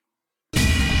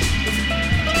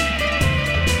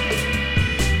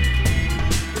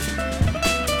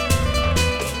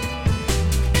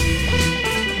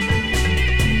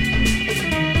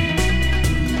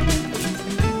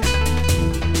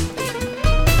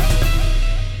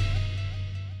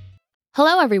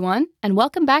Hello, everyone, and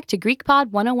welcome back to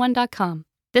GreekPod101.com.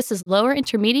 This is Lower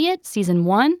Intermediate, Season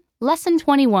 1, Lesson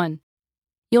 21.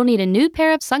 You'll need a new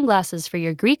pair of sunglasses for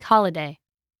your Greek holiday.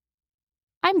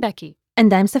 I'm Becky.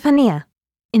 And I'm Stefania.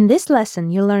 In this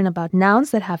lesson, you'll learn about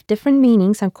nouns that have different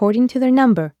meanings according to their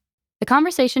number. The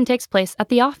conversation takes place at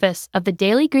the office of the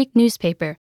daily Greek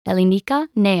newspaper, Ellinika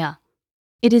Nea.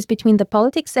 It is between the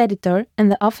politics editor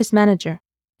and the office manager.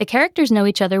 The characters know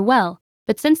each other well,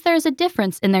 but since there is a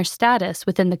difference in their status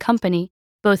within the company,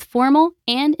 both formal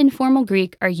and informal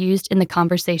Greek are used in the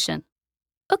conversation.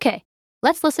 Okay,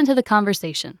 let's listen to the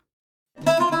conversation.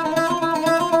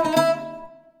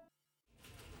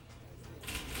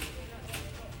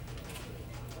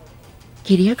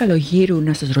 Κυρία Καλογύρου,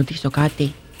 να σας ρωτήσω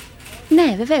κάτι.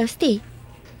 Ναι, βεβαίως, τι?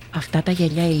 Αυτά τα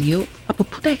γυαλιά ηλίου, από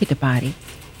πού τα έχετε πάρει?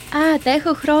 Α, τα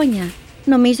έχω χρόνια.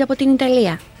 Νομίζω από την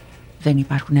Ιταλία. Δεν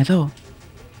υπάρχουν εδώ?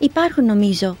 Υπάρχουν,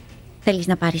 νομίζω. Θέλεις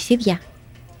να πάρεις ίδια?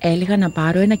 Έλεγα να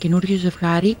πάρω ένα καινούριο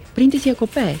ζευγάρι πριν τις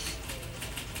διακοπές.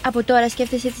 Από τώρα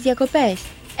σκέφτεσαι τις διακοπές?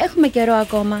 Έχουμε καιρό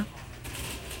ακόμα.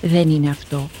 Δεν είναι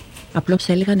αυτό. Απλώς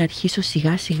έλεγα να αρχίσω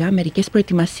σιγά σιγά μερικές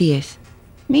προετοιμασίες.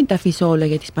 Μην τα αφήσω όλα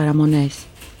για τις παραμονές.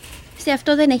 Σε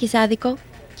αυτό δεν έχεις άδικο.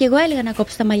 Κι εγώ έλεγα να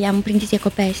κόψω τα μαλλιά μου πριν τις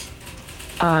διακοπές.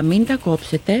 Α, μην τα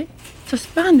κόψετε. Σας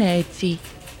πάνε έτσι.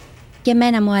 Και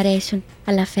εμένα μου αρέσουν.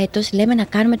 Αλλά φέτος λέμε να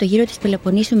κάνουμε το γύρο της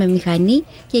Πελοποννήσου με μηχανή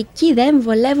και εκεί δεν με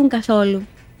βολεύουν καθόλου.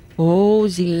 Ω,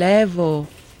 ζηλεύω.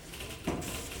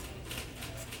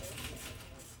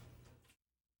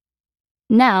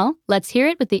 Now, let's hear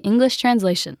it with the English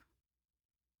translation.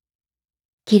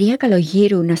 Κυρία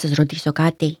Καλογύρου, να σας ρωτήσω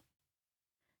κάτι.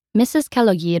 Mrs.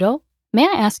 Kalogiro, may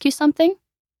I ask you something?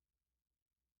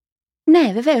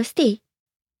 Ναι, βεβαίως, τι?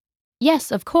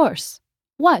 Yes, of course.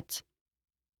 What?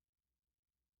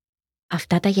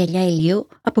 Αυτά τα γυαλιά ηλίου,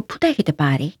 από πού τα έχετε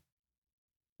πάρει?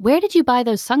 Where did you buy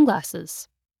those sunglasses?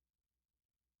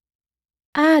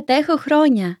 Α, τα έχω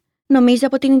χρόνια. Νομίζω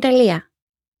από την Ιταλία.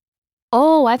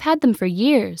 Oh, I've had them for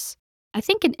years. I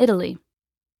think in Italy.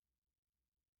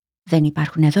 Δεν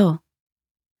υπάρχουν εδώ?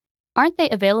 Aren't they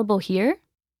available here?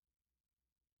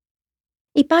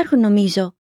 Υπάρχουν,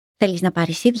 νομίζω. Θέλεις να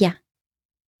πάρεις ίδια?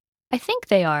 I think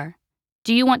they are.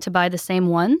 Do you want to buy the same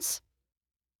ones?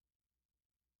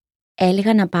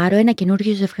 Έλεγα να πάρω ένα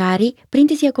καινούριο ζευγάρι πριν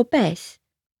τις διακοπές.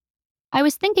 I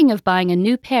was thinking of buying a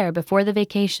new pair before the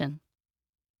vacation.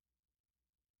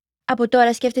 Από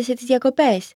τώρα σκέφτεσαι τις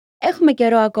διακοπές? Έχουμε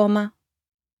καιρό ακόμα.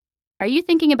 Are you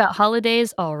thinking about holidays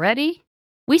already?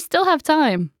 We still have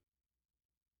time.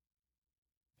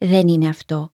 Δεν είναι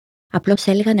αυτό. Απλώς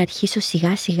έλεγα να αρχίσω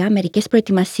σιγά σιγά μερικές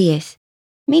προετοιμασίες.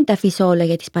 Μην τα αφήσω όλα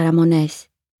για τις παραμονές.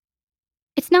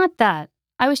 It's not that.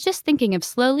 I was just thinking of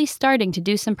slowly starting to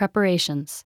do some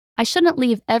preparations. I shouldn't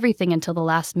leave everything until the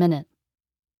last minute.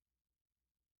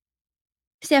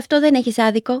 Σε αυτό δεν έχεις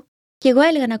άδικο. Κι εγώ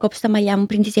έλεγα να κόψω τα μαλλιά μου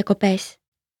πριν τις διακοπές.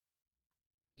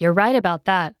 You're right about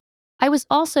that. I was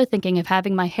also thinking of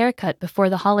having my hair cut before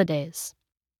the holidays.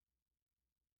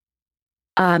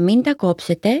 Α, μην τα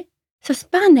κόψετε. Σας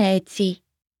πάνε έτσι.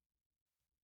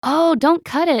 Oh, don't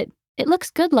cut it. It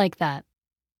looks good like that.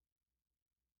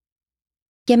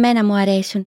 Και εμένα μου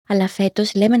αρέσουν. Αλλά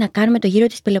φέτος λέμε να κάνουμε το γύρο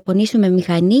της Πελοποννήσου με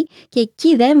μηχανή και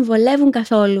εκεί δεν με βολεύουν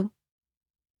καθόλου.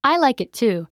 I like it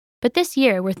too, but this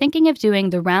year we're thinking of doing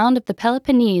the round of the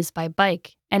Peloponnese by bike,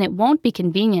 and it won't be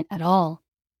convenient at all.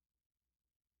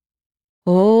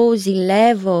 Ω,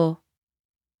 ζηλεύω.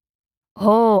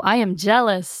 Oh, I am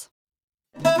jealous.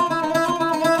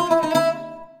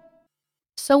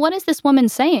 So what is this woman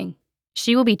saying?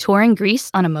 She will be touring Greece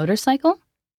on a motorcycle?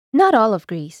 Not all of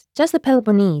Greece, just the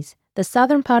Peloponnese, the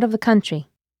southern part of the country.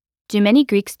 Do many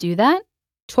Greeks do that?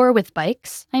 Tour with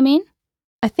bikes, I mean?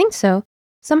 I think so.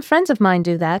 Some friends of mine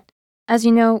do that. As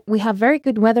you know, we have very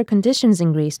good weather conditions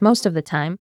in Greece most of the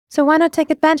time, so why not take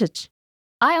advantage?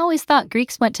 I always thought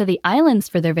Greeks went to the islands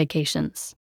for their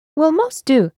vacations. Well, most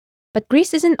do, but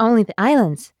Greece isn't only the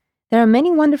islands. There are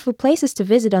many wonderful places to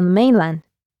visit on the mainland.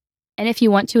 And if you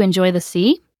want to enjoy the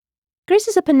sea? Greece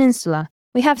is a peninsula.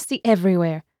 We have sea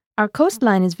everywhere. Our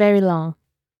coastline is very long.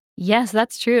 Yes,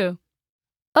 that's true.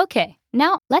 Okay,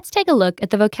 now let's take a look at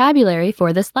the vocabulary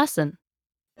for this lesson.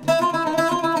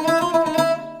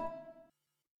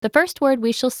 The first word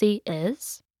we shall see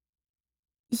is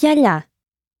Γυαλιά.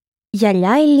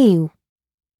 Γυαλιά ηλίου.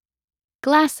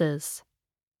 glasses,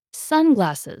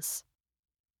 sunglasses,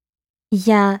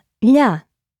 Γυαλιά.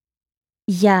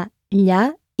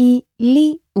 Γυαλιά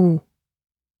ηλίου.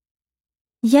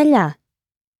 Γυαλιά.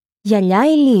 Γυαλιά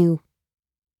ηλίου.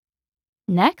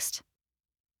 Next,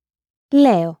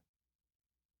 Λέω.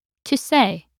 to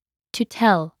say, to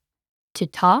tell, to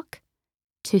talk,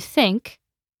 to think,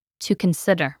 to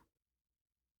consider.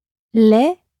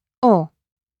 Λέω.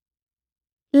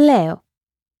 Λέω.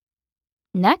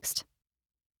 Next,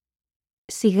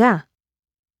 Σιγά.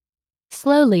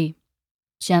 slowly,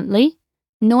 gently,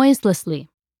 noiselessly.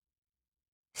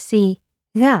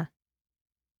 Σιγά.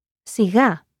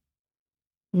 Σιγά.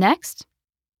 Next,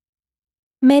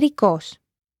 Μερικός.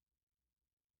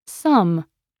 some,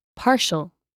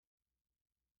 partial.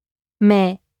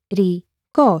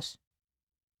 Μερικός.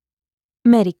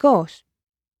 Μερικός.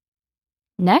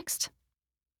 Next,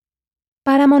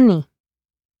 Παραμονή.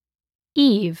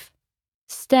 eve,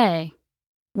 stay.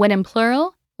 When in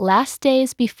plural, last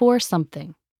days before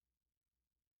something.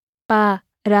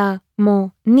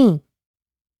 Παραμονή.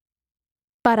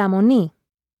 Παραμονή.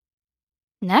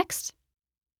 Next,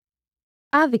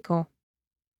 Άδικο.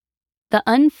 the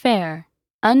unfair,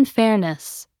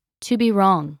 unfairness, to be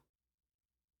wrong.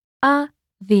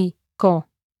 Άδικο.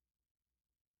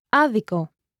 Άδικο.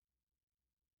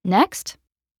 Next,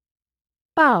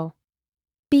 Πάω.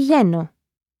 Πηγαίνω.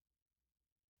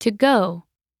 to go,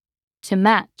 to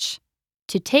match,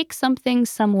 to take something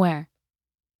somewhere.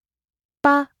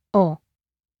 Πάω.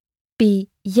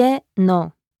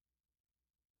 Πηγαίνω.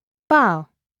 Πάω.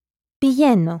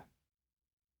 Πηγαίνω.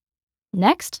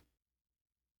 Next,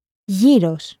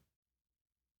 Γύρος.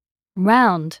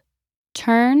 round,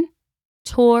 turn,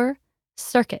 tour,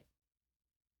 circuit.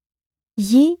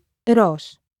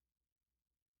 Γύρος.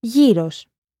 Γύρος.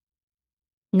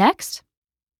 Next,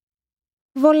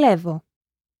 Βολεύω.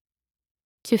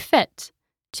 to fit,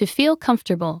 to feel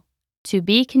comfortable, to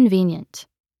be convenient.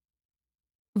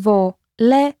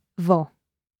 Βολεύω.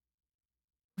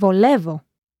 Βολεύω.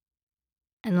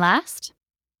 And last,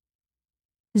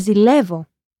 Ζηλεύω.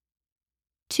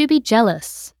 to be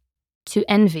jealous, to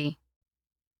envy.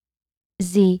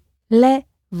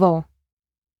 Ζηλεύω.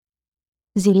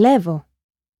 Ζηλεύω.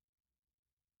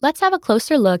 Let's have a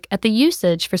closer look at the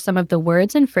usage for some of the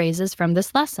words and phrases from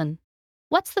this lesson.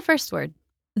 What's the first word?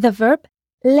 The verb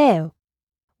λέω,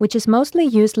 which is mostly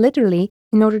used literally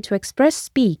in order to express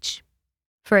speech.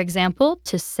 For example,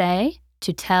 to say,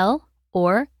 to tell,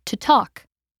 or to talk,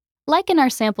 like in our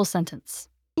sample sentence.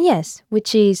 Yes,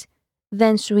 which is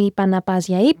δεν σου είπα να πας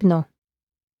για ύπνο.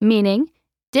 Meaning,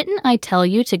 didn't I tell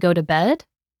you to go to bed?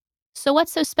 So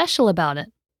what's so special about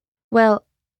it? Well,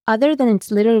 other than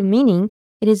its literal meaning,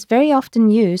 it is very often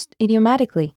used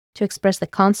idiomatically to express the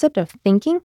concept of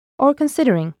thinking or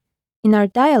considering. In our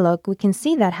dialogue, we can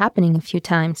see that happening a few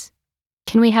times.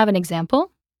 Can we have an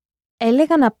example?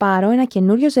 Έλεγα να πάρω ένα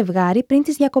καινούριο ζευγάρι πριν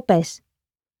τις διακοπές.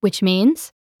 Which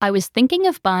means, I was thinking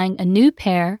of buying a new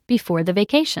pair before the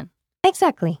vacation.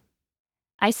 Exactly.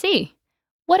 I see.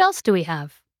 What else do we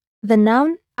have? The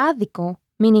noun άδικο,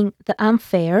 meaning the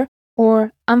unfair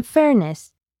or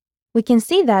unfairness. We can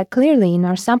see that clearly in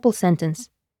our sample sentence.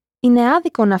 Είναι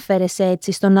άδικο να φέρεσαι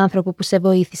έτσι στον άνθρωπο που σε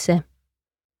βοήθησε.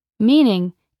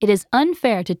 Meaning, it is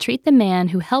unfair to treat the man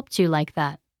who helped you like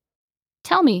that.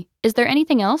 Tell me, is there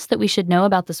anything else that we should know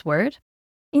about this word?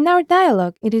 In our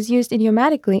dialogue, it is used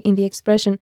idiomatically in the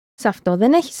expression «Σ' αυτό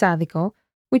δεν έχεις άδικο»,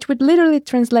 which would literally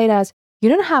translate as «You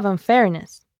don't have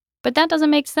unfairness». But that doesn't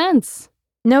make sense.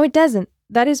 No, it doesn't.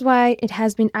 That is why it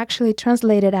has been actually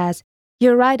translated as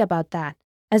 «You're right about that»,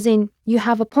 as in «You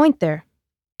have a point there».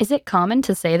 Is it common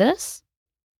to say this?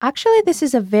 Actually, this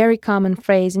is a very common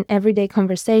phrase in everyday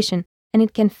conversation, and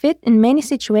it can fit in many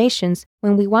situations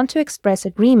when we want to express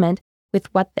agreement with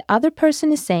what the other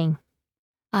person is saying.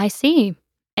 I see.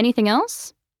 Anything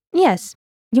else? Yes,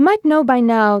 you might know by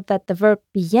now that the verb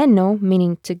πηγαίνω,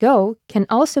 meaning to go, can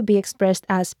also be expressed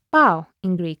as πάω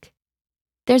in Greek.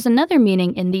 There's another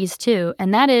meaning in these two,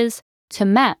 and that is to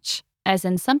match, as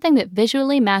in something that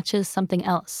visually matches something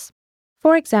else.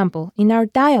 For example, in our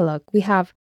dialogue, we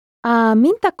have «Α,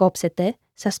 μην τα κόψετε,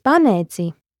 σας πάνε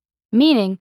έτσι».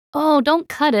 Meaning, oh, don't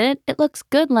cut it, it looks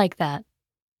good like that.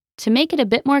 To make it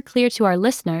a bit more clear to our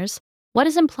listeners, what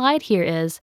is implied here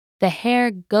is the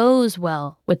hair goes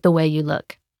well with the way you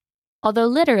look. Although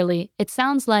literally, it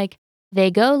sounds like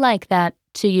they go like that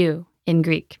to you in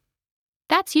Greek.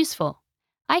 That's useful.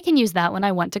 I can use that when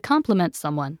I want to compliment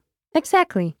someone.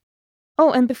 Exactly.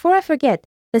 Oh, and before I forget,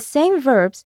 the same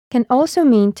verbs can also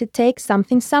mean to take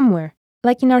something somewhere.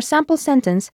 Like in our sample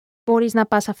sentence, «Μπορείς να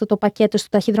πας αυτό το πακέτο στο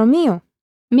ταχυδρομείο?»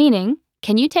 Meaning,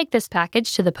 can you take this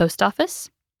package to the post office?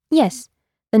 Yes,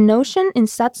 the notion in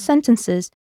such sentences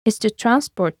is to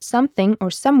transport something or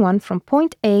someone from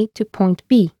point A to point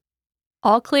B.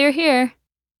 All clear here.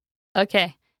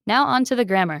 Okay, now on to the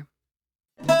grammar.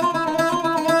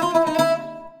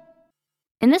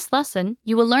 In this lesson,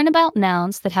 you will learn about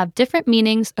nouns that have different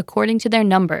meanings according to their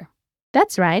number.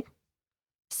 That's right.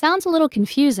 Sounds a little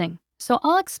confusing, So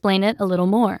I'll explain it a little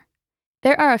more.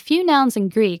 There are a few nouns in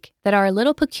Greek that are a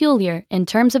little peculiar in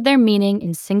terms of their meaning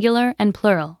in singular and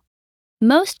plural.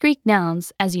 Most Greek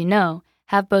nouns, as you know,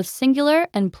 have both singular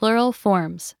and plural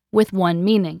forms, with one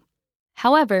meaning.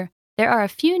 However, there are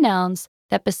a few nouns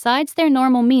that, besides their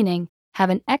normal meaning,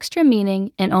 have an extra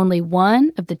meaning in only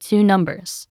one of the two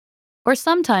numbers. Or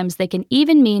sometimes they can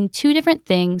even mean two different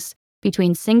things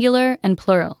between singular and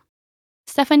plural.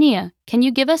 Stefania, can you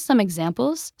give us some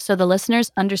examples so the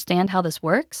listeners understand how this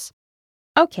works?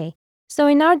 Okay, so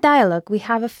in our dialogue we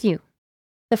have a few.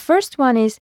 The first one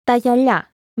is τα γυαλιά,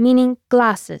 meaning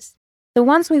glasses, the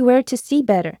ones we wear to see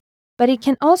better, but it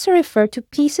can also refer to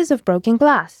pieces of broken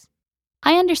glass.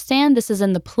 I understand this is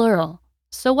in the plural,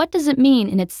 so what does it mean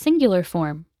in its singular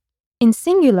form? In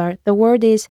singular, the word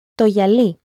is το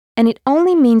γυαλί, and it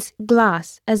only means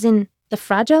glass, as in the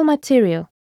fragile material.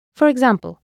 For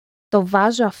example, το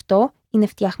βάζο αυτό είναι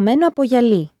φτιαγμένο από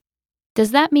γυαλί.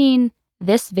 Does that mean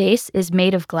this vase is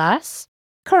made of glass?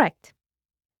 Correct.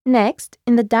 Next,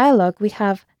 in the dialogue, we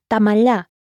have τα μαλλιά,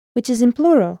 which is in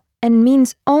plural and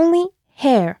means only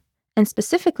hair, and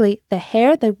specifically the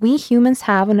hair that we humans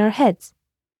have on our heads.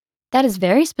 That is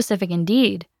very specific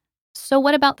indeed. So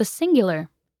what about the singular?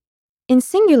 In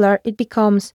singular, it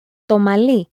becomes το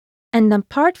μαλλί, and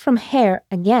apart from hair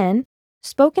again,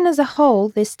 spoken as a whole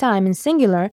this time in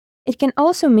singular, it can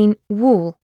also mean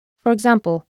wool. For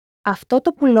example, αυτό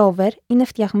το pullover είναι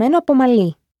φτιαγμένο από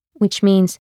μαλλί, which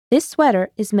means this sweater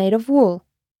is made of wool.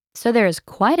 So there is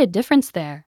quite a difference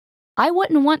there. I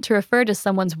wouldn't want to refer to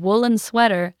someone's woolen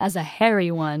sweater as a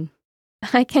hairy one.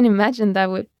 I can imagine that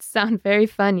would sound very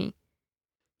funny.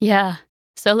 Yeah,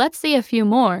 so let's see a few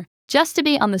more, just to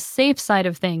be on the safe side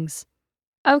of things.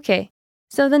 Okay,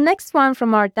 so the next one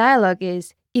from our dialogue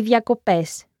is οι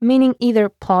διακοπές, meaning either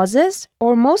pauses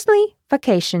or mostly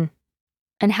vacation.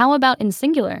 And how about in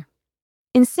singular?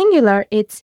 In singular,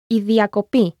 it's η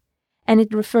διακοπή, and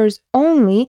it refers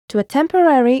only to a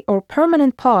temporary or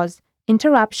permanent pause,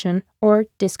 interruption, or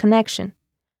disconnection.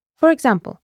 For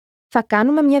example, θα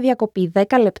κάνουμε μια διακοπή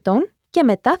 10 λεπτών και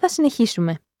μετά θα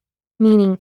συνεχίσουμε.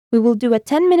 Meaning, we will do a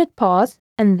 10-minute pause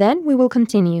and then we will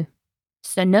continue.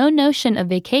 So no notion of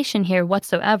vacation here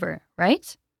whatsoever,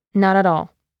 right? Not at all.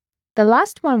 The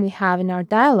last one we have in our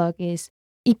dialogue is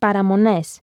οι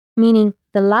παραμονές, meaning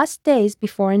the last days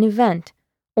before an event,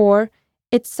 or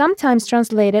it's sometimes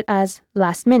translated as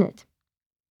last minute.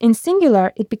 In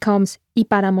singular, it becomes η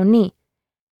παραμονή,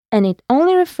 and it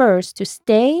only refers to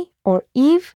stay or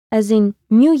eve as in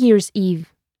New Year's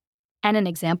Eve. And an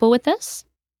example with this?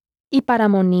 Η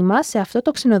παραμονή μας σε αυτό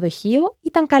το ξενοδοχείο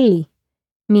ήταν καλή,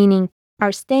 meaning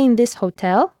our stay in this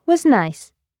hotel was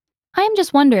nice. I am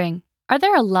just wondering, are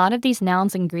there a lot of these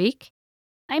nouns in Greek?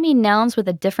 I mean nouns with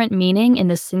a different meaning in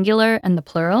the singular and the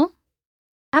plural?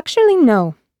 Actually,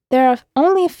 no. There are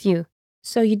only a few,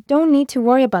 so you don't need to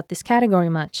worry about this category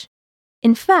much.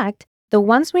 In fact, the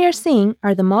ones we are seeing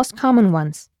are the most common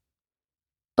ones.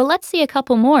 But let's see a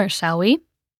couple more, shall we?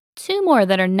 Two more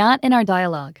that are not in our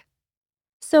dialogue.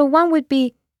 So one would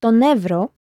be το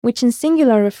νεύρο, which in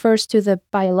singular refers to the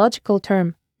biological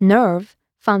term nerve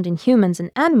found in humans and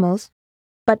animals,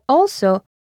 but also,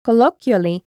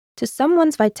 colloquially, to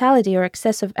someone's vitality or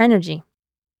excess of energy.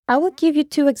 I will give you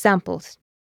two examples.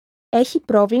 Έχει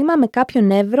πρόβλημα με κάποιο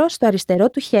νεύρο στο αριστερό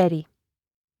του χέρι.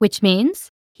 Which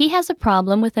means he has a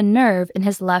problem with a nerve in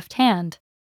his left hand.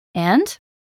 And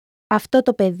Αυτό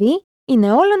το παιδί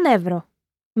είναι όλο νεύρο,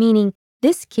 meaning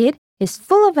this kid is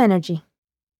full of energy.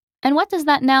 and what does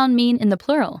that noun mean in the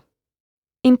plural?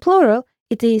 In plural,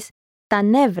 it is τα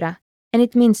νεύρα, and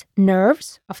it means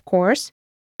nerves, of course,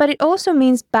 but it also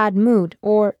means bad mood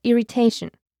or irritation.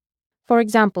 For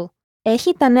example,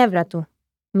 έχει τα νεύρα του,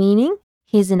 meaning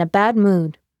he's in a bad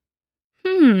mood.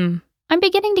 I'm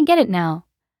beginning to get it now.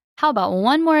 How about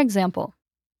one more example?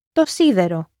 Το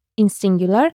σίδερο, in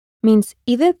singular, means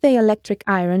either the electric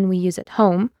iron we use at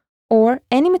home or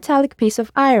any metallic piece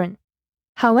of iron.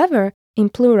 However, in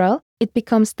plural, it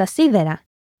becomes τα σίδερα,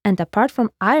 and apart from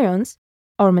irons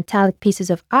or metallic pieces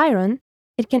of iron,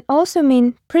 it can also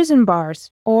mean prison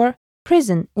bars or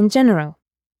prison in general.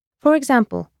 For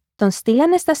example, τον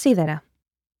στείλανε στα σίδερα.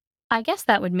 I guess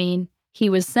that would mean he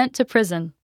was sent to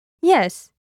prison. Yes.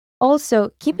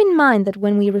 Also, keep in mind that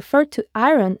when we refer to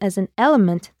iron as an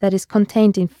element that is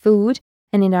contained in food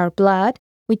and in our blood,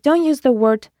 we don't use the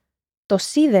word το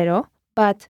σίδερο,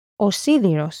 but ο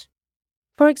σίδηρος.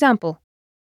 For example,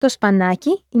 το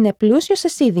σπανάκι είναι πλούσιο σε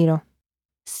σίδηρο.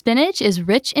 Spinach is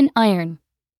rich in iron.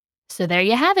 So there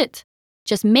you have it.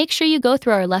 Just make sure you go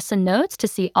through our lesson notes to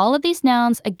see all of these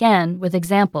nouns again with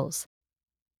examples.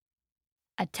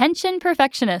 Attention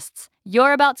perfectionists!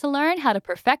 You're about to learn how to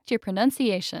perfect your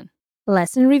pronunciation.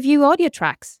 Lesson review audio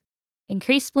tracks.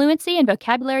 Increase fluency and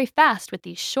vocabulary fast with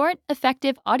these short,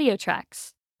 effective audio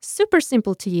tracks. Super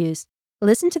simple to use.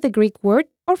 Listen to the Greek word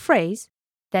or phrase.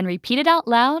 Then repeat it out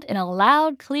loud in a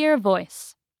loud, clear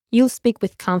voice. You'll speak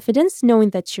with confidence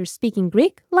knowing that you're speaking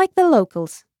Greek like the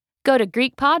locals. Go to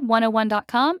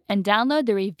GreekPod101.com and download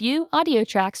the review audio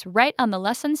tracks right on the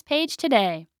lessons page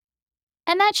today.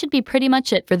 And that should be pretty much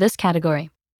it for this category.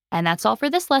 And that's all for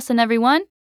this lesson, everyone.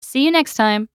 See you next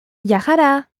time. Γεια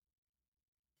χαρά!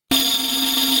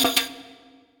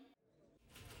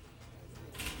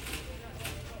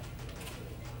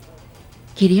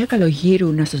 Κυρία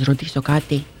Καλογύρου, να σας ρωτήσω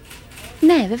κάτι.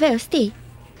 Ναι, βεβαίως, τι?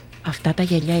 Αυτά τα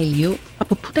γυαλιά ηλίου,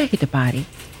 από πού τα έχετε πάρει?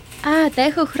 Α, τα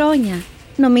έχω χρόνια.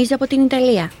 Νομίζω από την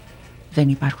Ιταλία. Δεν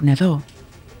υπάρχουν εδώ?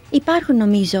 Υπάρχουν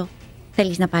νομίζω.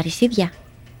 Θέλεις να πάρεις ίδια?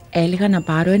 Έλεγα να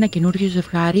πάρω ένα καινούριο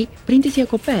ζευγάρι πριν τις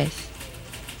διακοπές.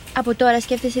 Από τώρα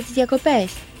σκέφτεσαι τις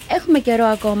διακοπές? Έχουμε καιρό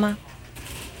ακόμα.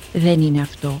 Δεν είναι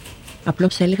αυτό.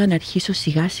 Απλώς έλεγα να αρχίσω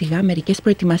σιγά σιγά μερικές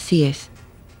προετοιμασίες.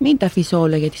 Μην τα αφήσω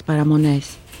όλα για τις παραμονές.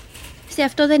 Σε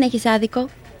αυτό δεν έχεις άδικο.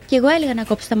 Κι εγώ έλεγα να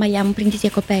κόψω τα μαλλιά μου πριν τις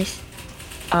διακοπές.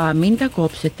 Α, μην τα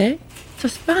κόψετε.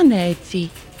 Σας πάνε έτσι.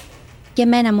 Και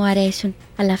εμένα μου αρέσουν.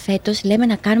 Αλλά φέτος λέμε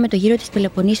να κάνουμε το γύρο της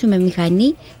Πελοποννήσου με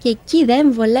μηχανή και εκεί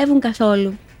δεν βολεύουν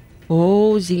καθόλου.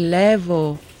 Ω,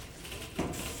 ζηλεύω.